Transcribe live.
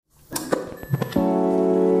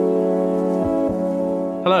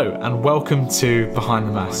Hello and welcome to Behind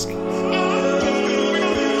the Mask.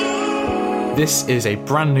 This is a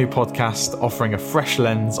brand new podcast offering a fresh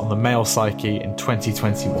lens on the male psyche in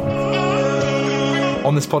 2021.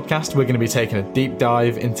 On this podcast, we're going to be taking a deep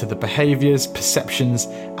dive into the behaviours, perceptions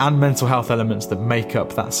and mental health elements that make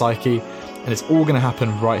up that psyche, and it's all going to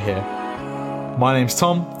happen right here. My name's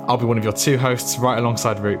Tom, I'll be one of your two hosts right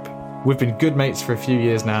alongside Roop. We've been good mates for a few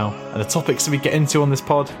years now, and the topics that we get into on this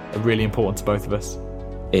pod are really important to both of us.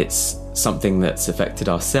 It's something that's affected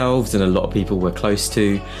ourselves and a lot of people we're close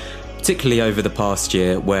to, particularly over the past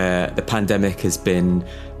year where the pandemic has been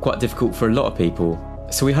quite difficult for a lot of people.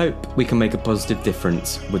 So we hope we can make a positive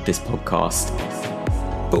difference with this podcast.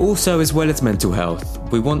 But also, as well as mental health,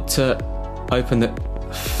 we want to open the...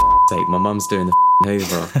 sake, my mum's doing the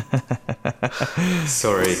Hoover.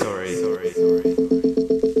 Sorry.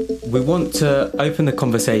 We want to open the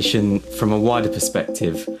conversation from a wider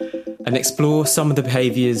perspective and explore some of the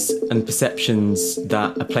behaviours and perceptions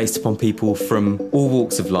that are placed upon people from all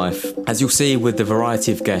walks of life, as you'll see with the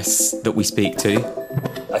variety of guests that we speak to.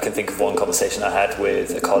 I can think of one conversation I had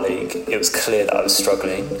with a colleague. It was clear that I was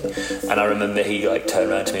struggling, and I remember he turned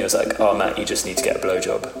around to me and was like, "Oh Matt, you just need to get a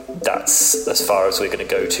blowjob." That's as far as we're going to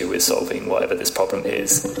go to with solving whatever this problem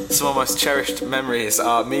is. Some of my most cherished memories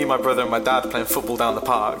are me, my brother and my dad playing football down the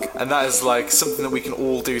park, and that is like something that we can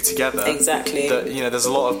all do together. Exactly. That, there's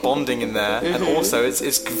a lot of bonding in there, and also it's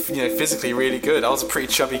physically really good. I was a pretty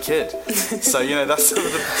chubby kid, so that's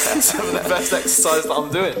some of the best exercise that I'm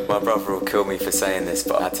doing. My brother will kill me for saying this,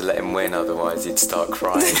 but I had to let him win, otherwise he'd start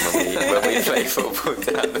crying when we play football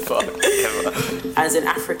down the park together. As an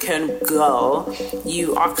African girl,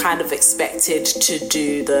 you are kind of expected to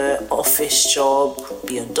do the office job,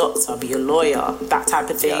 be a doctor, be a lawyer, that type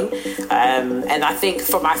of thing. Yeah. And I think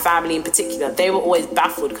for my family in particular, they were always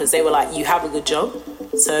baffled because they were like, "You have a good job,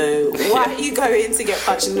 so why are you going to get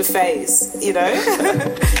punched in the face?"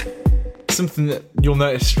 Something that you'll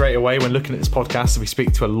notice straight away when looking at this podcast is we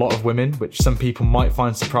speak to a lot of women, which some people might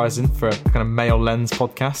find surprising for a kind of male lens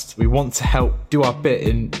podcast. We want to help do our bit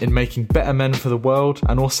in making better men for the world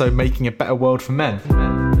and also making a better world for men.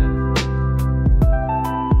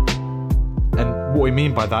 And what we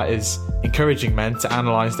mean by that is encouraging men to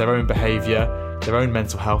analyse their own behaviour, their own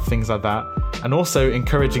mental health, things like that, and also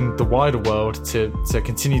encouraging the wider world to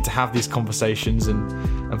continue to have these conversations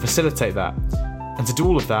and facilitate that. And to do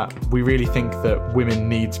all of that, we really think that women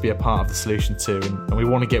need to be a part of the solution too, and we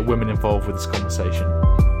want to get women involved with this conversation.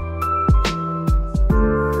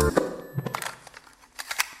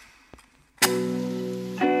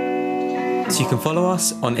 So you can follow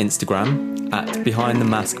us on Instagram at Behind the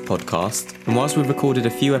Mask Podcast. And whilst we've recorded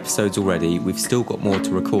a few episodes already, we've still got more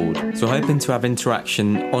to record. So we're hoping to have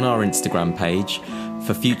interaction on our Instagram page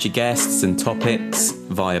for future guests and topics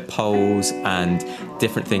via polls and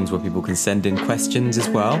different things where people can send in questions as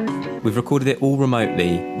well. We've recorded it all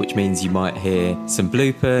remotely, which means you might hear some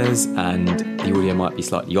bloopers and the audio might be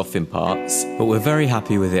slightly off in parts, but we're very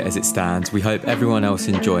happy with it as it stands. We hope everyone else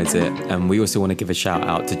enjoys it, and we also want to give a shout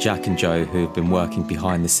out to Jack and Joe who have been working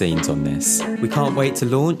behind the scenes on this. We can't wait to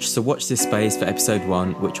launch, so watch this space for episode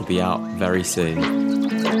 1, which will be out very soon.